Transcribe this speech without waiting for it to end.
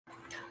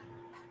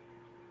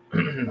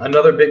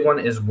Another big one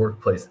is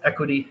workplace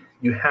equity.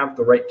 You have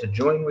the right to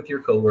join with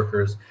your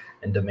coworkers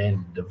and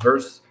demand a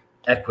diverse,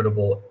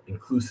 equitable,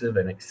 inclusive,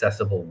 and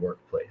accessible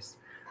workplace.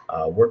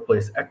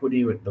 Workplace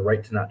equity, with the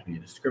right to not to be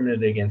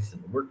discriminated against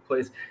in the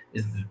workplace,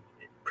 is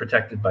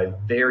protected by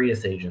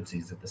various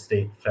agencies at the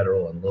state,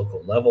 federal, and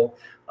local level.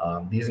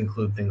 These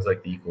include things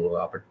like the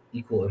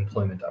Equal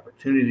Employment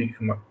Opportunity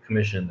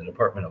Commission, the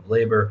Department of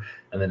Labor,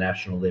 and the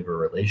National Labor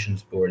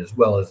Relations Board, as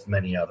well as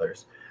many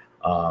others.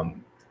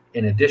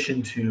 In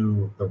addition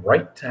to the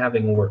right to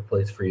having a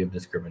workplace free of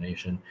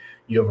discrimination,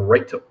 you have a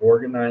right to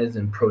organize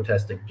and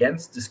protest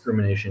against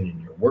discrimination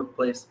in your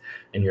workplace,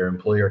 and your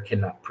employer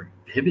cannot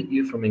prohibit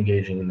you from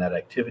engaging in that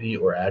activity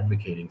or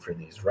advocating for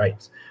these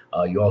rights.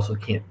 You also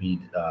can't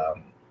be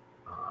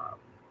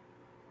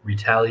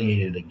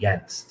retaliated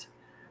against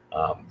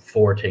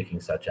for taking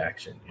such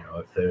action. You know,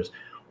 if there's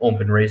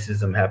open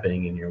racism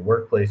happening in your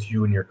workplace,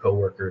 you and your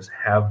coworkers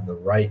have the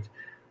right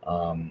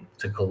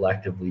to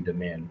collectively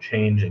demand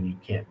change, and you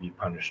can't be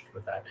punished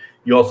with that.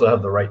 You also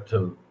have the right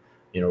to,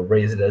 you know,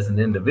 raise it as an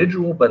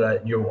individual,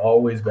 but you're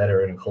always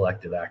better in a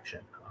collective action,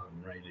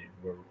 right?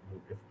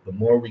 The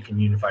more we can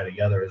unify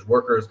together as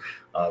workers,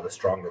 the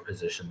stronger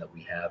position that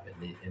we have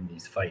in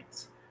these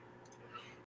fights.